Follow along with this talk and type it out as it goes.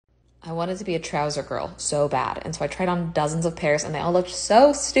I wanted to be a trouser girl so bad. And so I tried on dozens of pairs and they all looked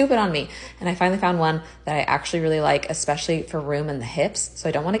so stupid on me. And I finally found one that I actually really like, especially for room in the hips. So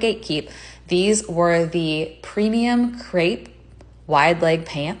I don't want to gatekeep. These were the premium crepe wide leg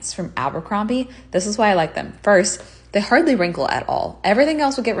pants from Abercrombie. This is why I like them. First, they hardly wrinkle at all. Everything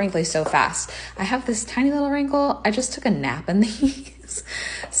else would get wrinkly so fast. I have this tiny little wrinkle. I just took a nap in these.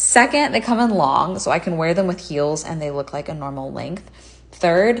 Second, they come in long, so I can wear them with heels and they look like a normal length.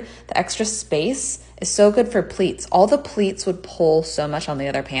 Third, the extra space is so good for pleats. All the pleats would pull so much on the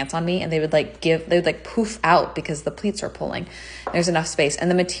other pants on me and they would poof out because the pleats are pulling. There's enough space. And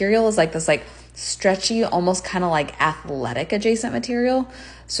the material is like this stretchy, almost kind of like athletic adjacent material.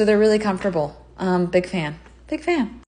 So they're really comfortable. Big fan.